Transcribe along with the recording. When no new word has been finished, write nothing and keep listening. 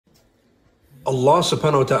Allah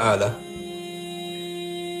subhanahu wa ta'ala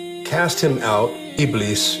cast him out,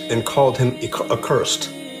 Iblis, and called him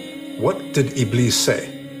accursed. What did Iblis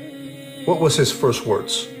say? What was his first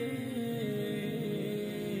words?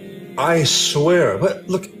 I swear, but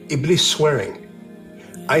look, Iblis swearing.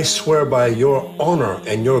 I swear by your honor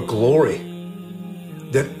and your glory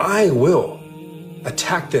that I will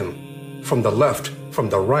attack them from the left, from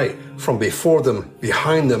the right, from before them,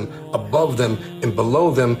 behind them, above them, and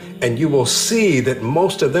below them, and you will see that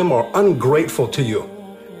most of them are ungrateful to you.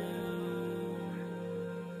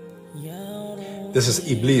 This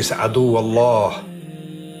is Iblis, Adu Allah,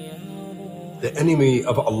 the enemy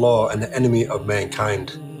of Allah and the enemy of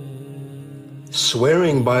mankind,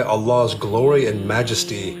 swearing by Allah's glory and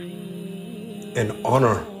majesty and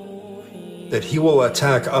honor that He will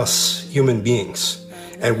attack us human beings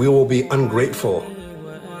and we will be ungrateful.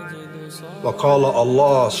 وقال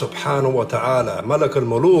الله سبحانه وتعالى ملك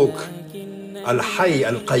الملوك الحي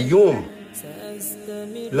القيوم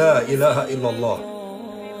لا إله إلا الله.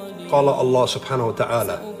 قال Allah subhanahu wa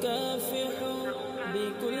ta'ala,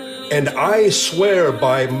 and I swear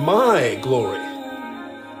by my glory,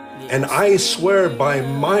 and I swear by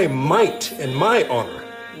my might and my honor.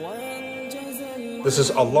 This is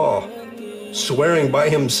Allah swearing by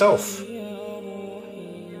Himself.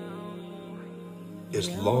 As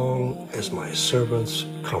long as my servants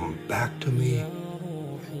come back to me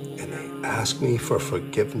and they ask me for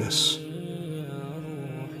forgiveness,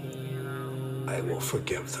 I will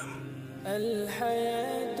forgive them.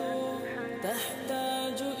 الحياة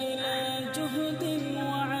تحتاج إلى جهد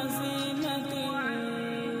وعزيمة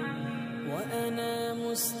وأنا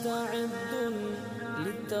مستعد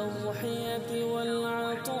للتضحية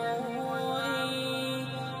والعطاء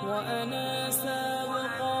وأنا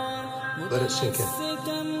سابقا متمسكا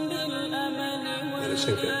بالأمل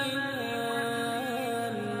والإيمان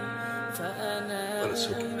فأنا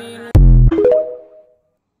مؤمن